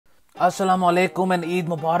Assalamu alaikum and Eid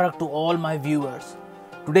Mubarak to all my viewers.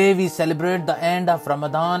 Today we celebrate the end of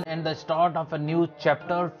Ramadan and the start of a new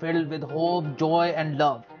chapter filled with hope, joy and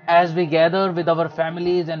love. As we gather with our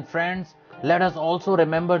families and friends, let us also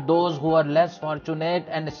remember those who are less fortunate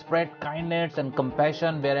and spread kindness and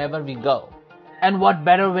compassion wherever we go. And what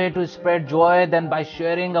better way to spread joy than by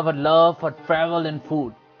sharing our love for travel and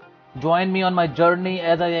food. Join me on my journey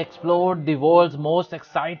as I explore the world's most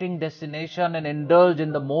exciting destination and indulge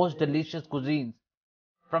in the most delicious cuisines.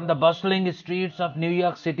 From the bustling streets of New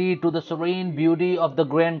York City to the serene beauty of the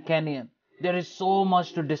Grand Canyon, there is so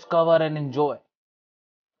much to discover and enjoy.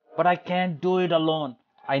 But I can't do it alone.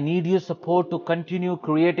 I need your support to continue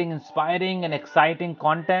creating inspiring and exciting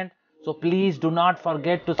content. So please do not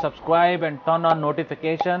forget to subscribe and turn on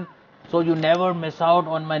notification so you never miss out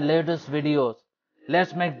on my latest videos.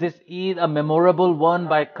 Let's make this Eid a memorable one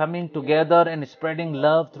by coming together and spreading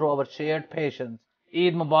love through our shared passions.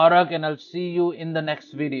 Eid Mubarak, and I'll see you in the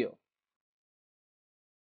next video.